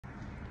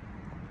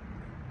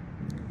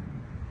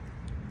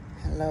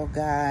Hello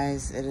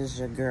guys, it is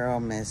your girl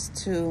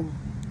MzTU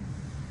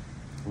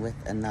with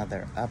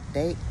another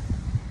update.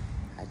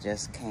 I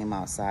just came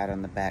outside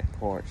on the back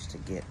porch to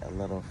get a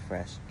little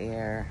fresh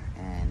air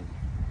and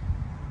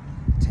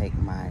take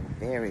my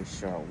very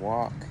short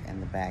walk in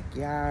the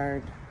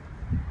backyard.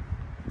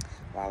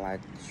 While I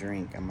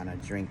drink, I'm gonna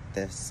drink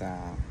this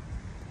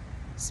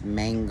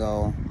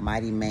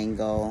Mighty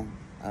Mango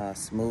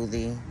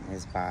smoothie.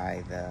 It's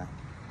by the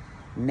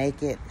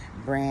Naked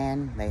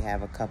brand. They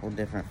have a couple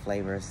different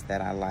flavors that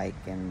I like,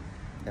 and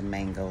the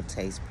mango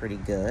tastes pretty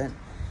good,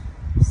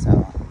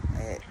 so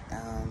it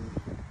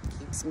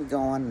keeps me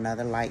going.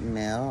 Another light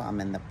meal. I'm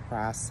in the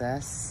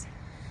process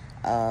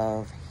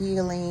of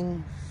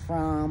healing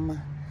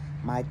from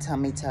my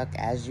tummy tuck.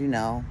 As you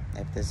know,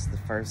 if this is the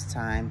first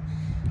time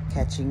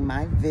catching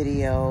my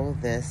video,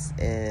 this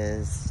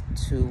is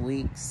 2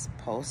 weeks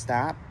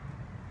post-op,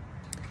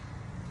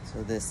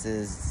 so this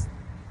is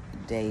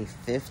day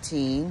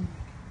 15.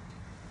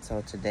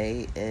 So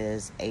today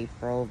is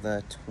April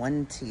the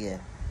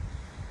 20th.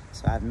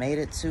 So I've made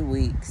it 2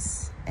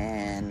 weeks,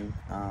 and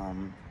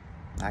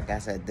like I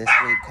said, this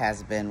week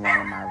has been one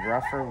of my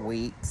rougher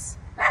weeks.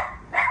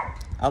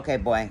 Okay,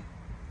 boy.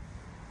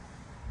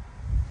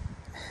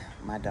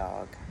 My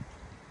dog.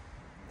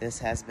 This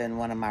has been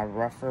one of my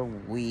rougher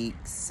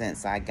weeks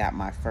since I got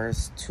my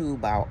first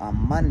tube out on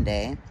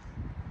Monday.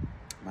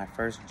 My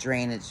first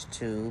drainage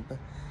tube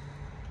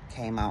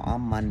came out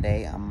on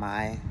Monday on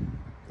my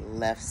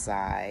left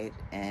side,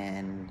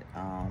 and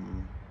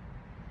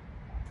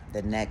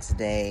the next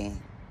day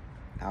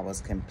I was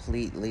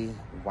completely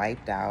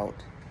wiped out,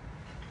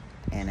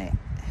 and it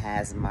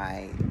has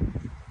my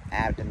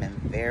abdomen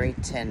very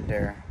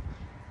tender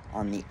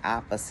on the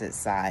opposite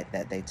side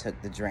that they took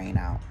the drain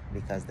out,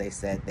 because they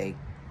said they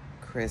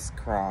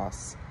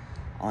crisscross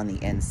on the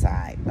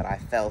inside, but I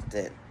felt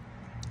it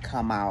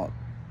come out.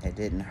 It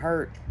didn't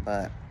hurt,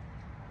 but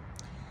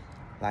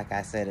like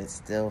I said, it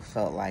still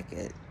felt like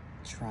it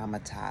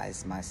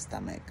traumatized my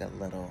stomach a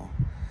little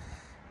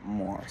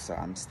more. So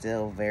I'm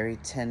still very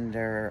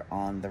tender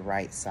on the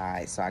right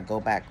side. So I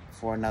go back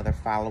for another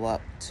follow-up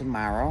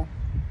tomorrow,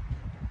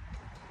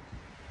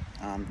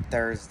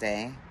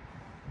 Thursday,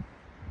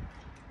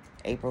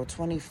 April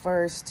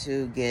 21st,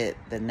 to get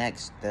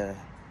the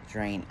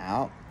drain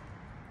out.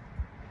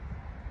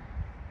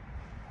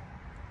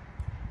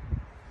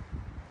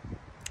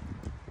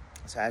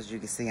 So as you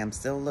can see, I'm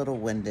still a little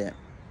winded.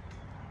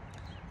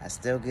 I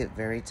still get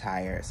very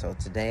tired. So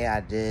today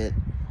I did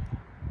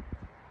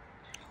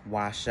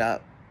wash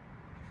up,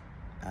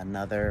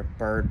 another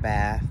bird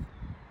bath.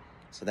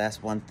 So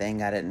that's one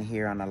thing I didn't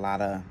hear on a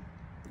lot of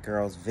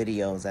girls'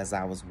 videos as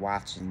I was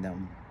watching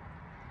them.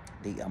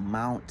 The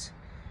amount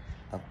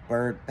of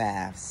bird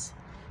baths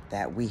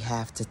that we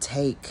have to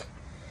take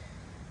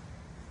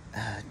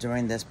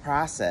during this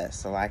process.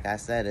 So like I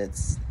said,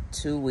 it's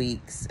 2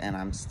 weeks and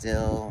I'm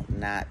still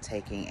not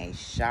taking a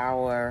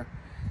shower.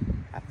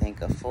 I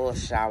think a full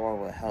shower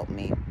will help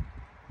me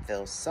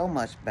feel so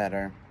much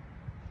better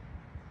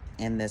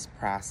in this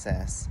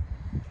process.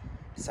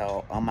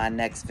 So on my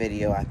next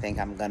video, I think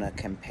I'm gonna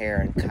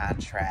compare and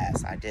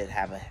contrast. I did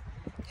have a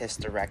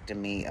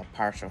hysterectomy, a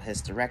partial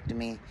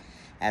hysterectomy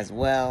as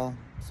well.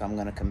 So I'm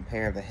gonna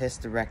compare the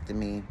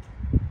hysterectomy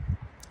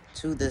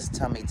to this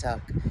tummy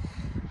tuck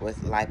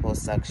with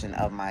liposuction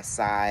of my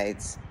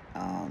sides.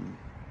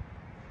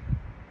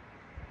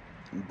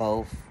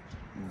 Both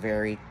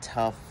very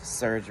tough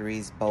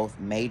surgeries, both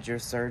major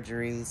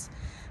surgeries,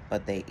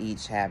 but they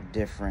each have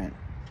different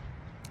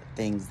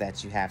things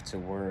that you have to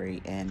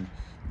worry and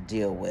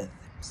deal with.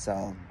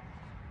 So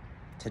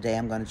today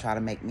I'm going to try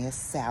to make me a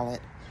salad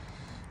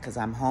because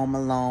I'm home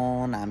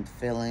alone. I'm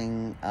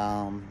feeling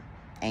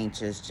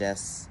anxious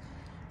just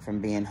from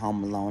being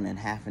home alone and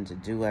having to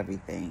do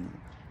everything.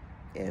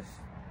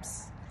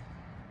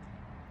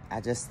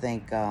 I just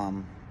think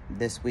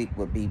this week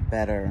would be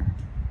better.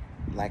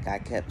 Like I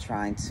kept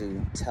trying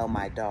to tell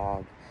my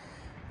dog,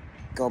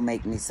 go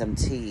make me some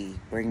tea,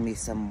 bring me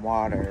some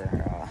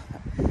water,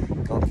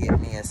 go get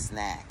me a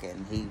snack,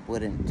 and he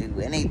wouldn't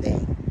do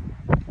anything.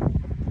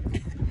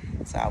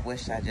 So I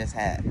wish I just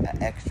had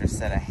an extra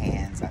set of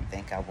hands. I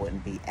think I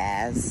wouldn't be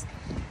as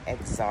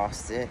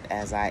exhausted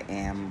as I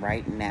am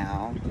right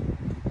now.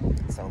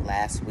 So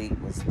last week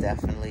was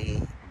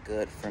definitely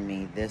good for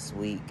me. This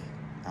week,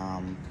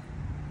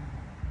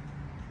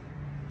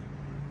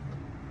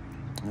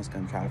 I'm just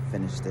gonna try to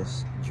finish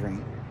this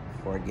drink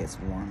before it gets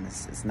warm.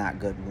 It's not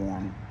good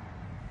warm.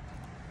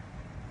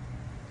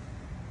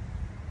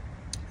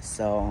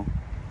 So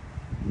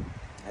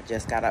I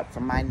just got up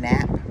from my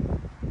nap,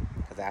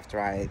 because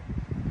after I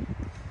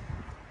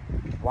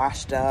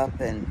washed up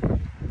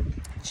and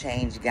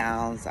changed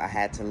gowns, I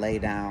had to lay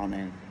down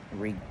and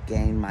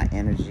regain my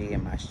energy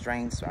and my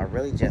strength. So I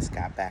really just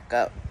got back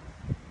up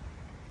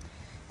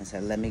and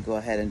said, let me go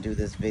ahead and do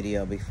this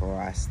video before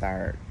I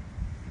start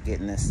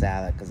getting this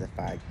salad, because if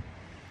I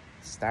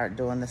start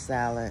doing the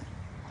salad,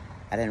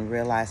 I didn't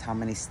realize how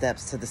many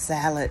steps to the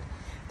salad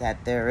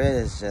that there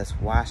is. Just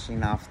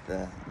washing off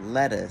the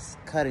lettuce,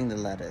 cutting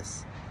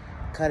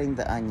cutting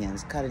the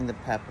onions, cutting the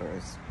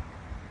peppers.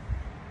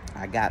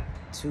 I got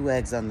 2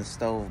 eggs on the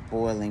stove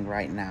boiling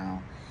right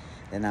now.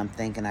 Then I'm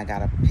thinking I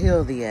gotta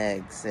peel the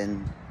eggs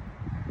and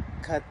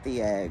cut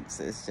the eggs.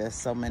 It's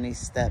just so many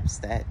steps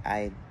that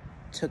I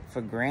took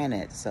for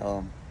granted.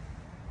 So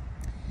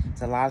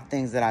it's a lot of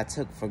things that I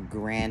took for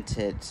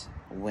granted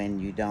when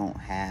you don't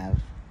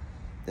have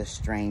the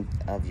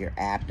strength of your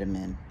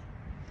abdomen.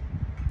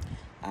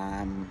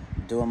 I'm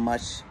doing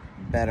much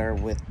better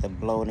with the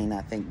bloating.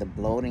 I think the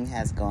bloating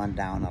has gone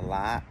down a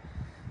lot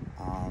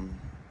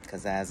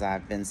because as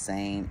I've been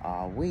saying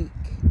all week,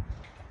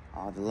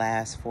 the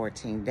last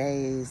 14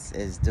 days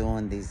is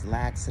doing these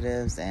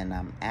laxatives, and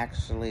I'm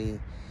actually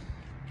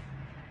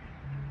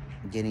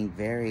getting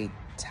very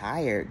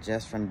tired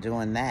just from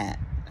doing that.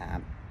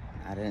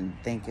 I didn't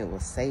think it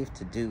was safe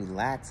to do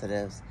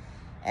laxatives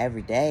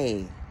every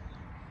day,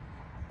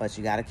 but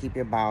you got to keep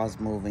your bowels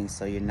moving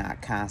so you're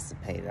not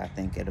constipated. I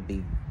think it'll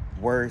be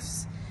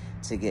worse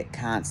to get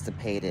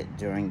constipated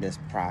during this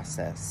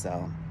process.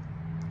 So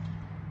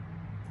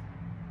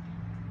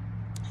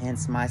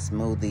hence my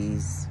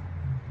smoothies.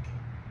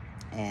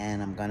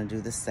 And I'm gonna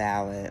do the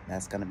salad.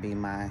 That's gonna be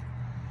my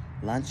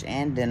lunch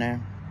and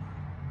dinner.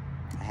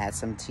 I had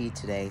some tea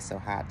today, so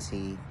hot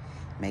tea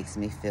makes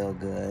me feel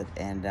good.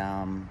 And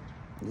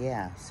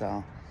yeah,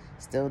 so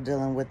still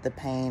dealing with the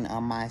pain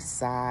on my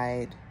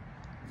side,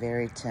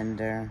 very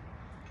tender.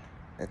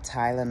 The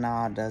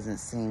Tylenol doesn't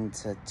seem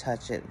to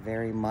touch it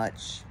very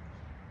much.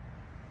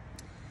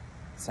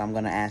 So I'm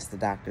gonna ask the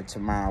doctor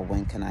tomorrow,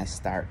 when can I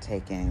start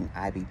taking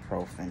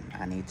ibuprofen?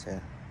 I need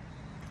to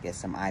get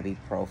some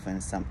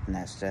ibuprofen, something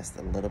that's just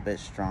a little bit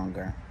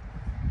stronger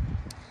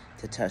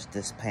to touch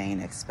this pain,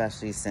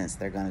 especially since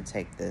they're gonna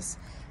take this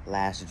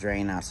last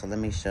drain out. So let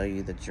me show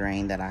you the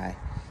drain that I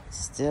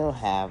still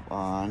have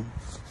on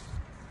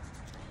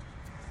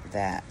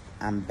that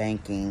I'm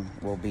banking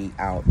will be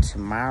out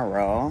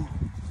tomorrow.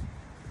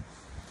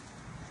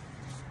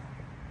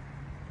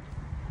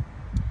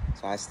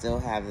 So I still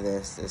have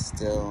this, it's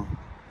still,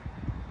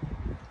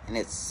 and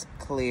it's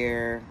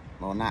clear,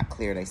 well not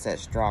clear, they said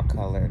straw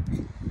colored.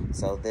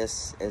 So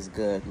this is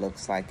good,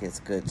 looks like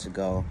it's good to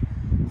go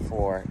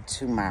for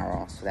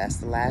tomorrow. So that's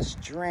the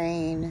last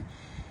drain.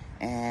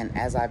 And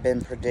as I've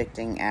been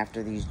predicting,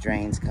 after these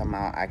drains come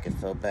out, I could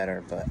feel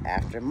better. But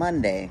after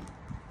Monday,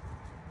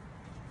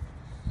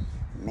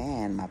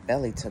 man, my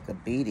belly took a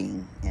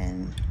beating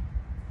and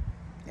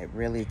it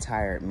really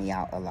tired me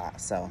out a lot.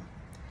 So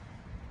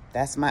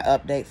that's my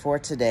update for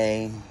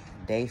today.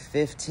 Day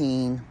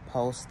 15,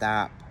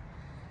 post-op,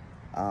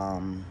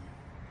 tummy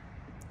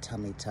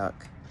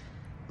tuck.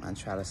 I'm gonna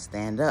try to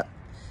stand up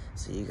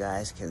so you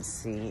guys can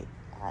see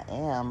I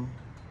am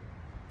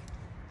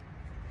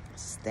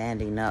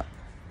standing up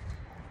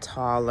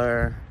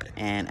taller.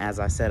 And as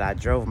I said, I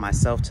drove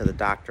myself to the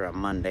doctor on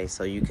Monday,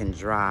 so you can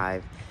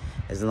drive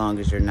as long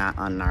as you're not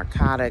on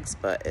narcotics,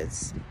 but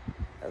it's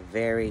a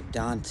very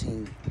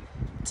daunting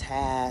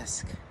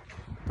task.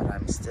 But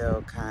I'm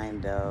still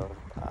kind of,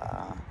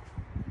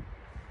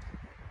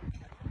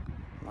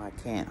 I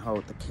can't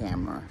hold the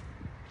camera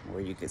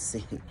where you can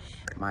see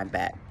my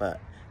back, but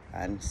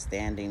I'm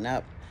standing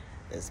up.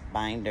 This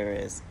binder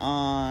is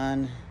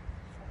on,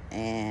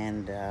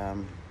 and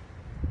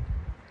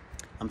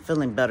I'm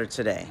feeling better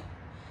today.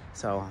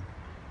 So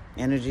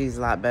energy's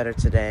a lot better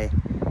today,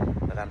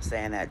 but I'm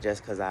saying that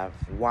just because I've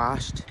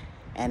washed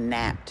and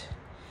napped,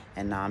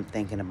 and now I'm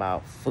thinking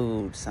about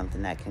food,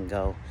 something that can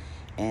go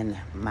in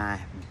my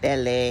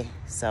belly.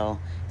 So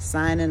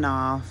signing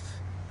off.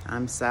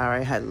 I'm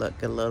sorry I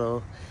look a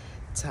little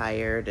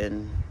tired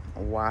and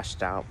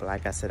washed out, but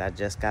like I said, I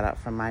just got up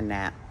from my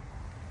nap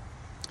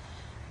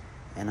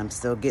and I'm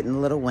still getting a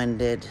little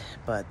winded,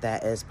 but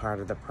that is part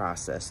of the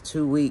process.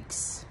 2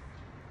 weeks,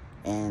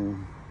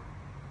 and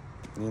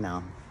you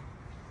know,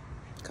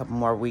 a couple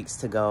more weeks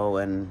to go.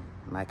 And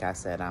like I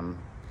said, I'm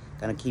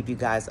gonna keep you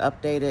guys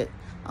updated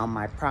on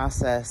my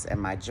process and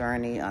my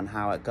journey on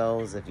how it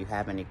goes. If you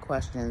have any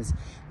questions,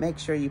 make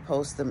sure you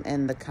post them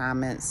in the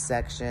comments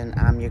section.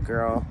 I'm your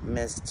girl,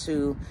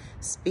 MzTU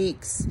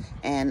Speaks,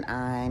 and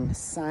I'm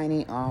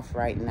signing off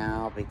right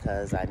now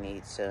because I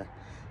need to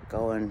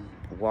go and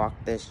walk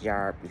this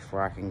yard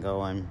before I can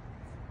go and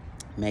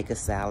make a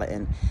salad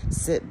and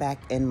sit back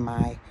in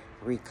my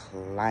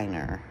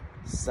recliner.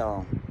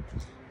 So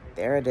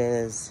there it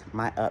is,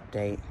 my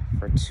update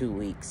for 2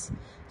 weeks.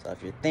 So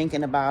if you're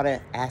thinking about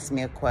it, ask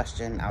me a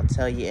question. I'll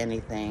tell you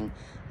anything.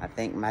 I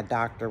think my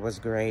doctor was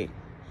great.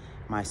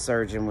 My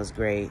surgeon was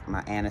great.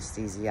 My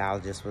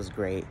anesthesiologist was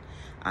great.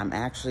 I'm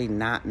actually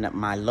not,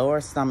 my lower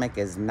stomach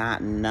is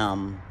not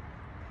numb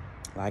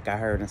like I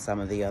heard in some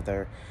of the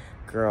other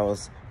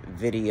girls'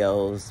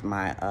 videos.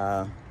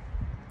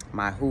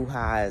 My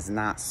hoo-ha is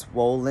not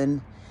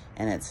swollen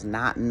and it's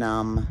not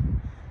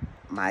numb.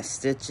 My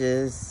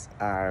stitches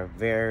are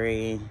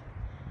very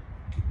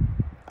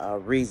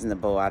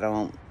reasonable. I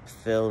don't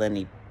feel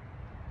any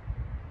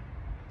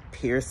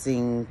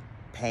piercing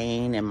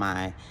pain in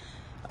my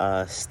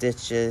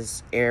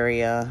stitches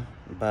area,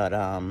 but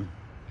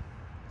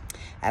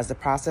as the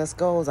process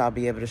goes, I'll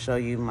be able to show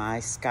you my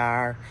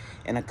scar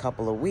in a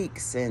couple of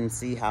weeks and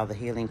see how the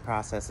healing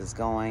process is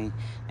going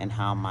and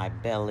how my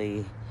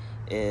belly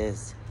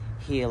is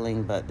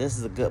healing. But this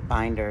is a good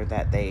binder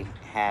that they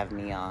have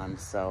me on,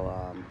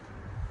 so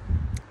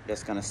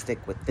just gonna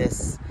stick with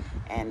this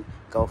and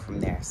go from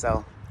there.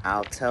 So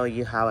I'll tell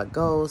you how it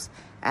goes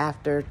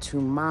after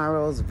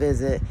tomorrow's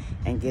visit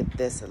and get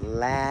this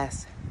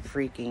last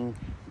freaking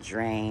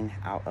drain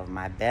out of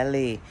my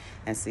belly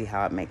and see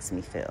how it makes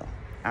me feel.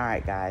 All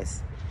right,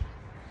 guys.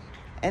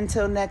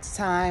 Until next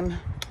time,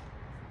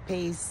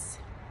 peace.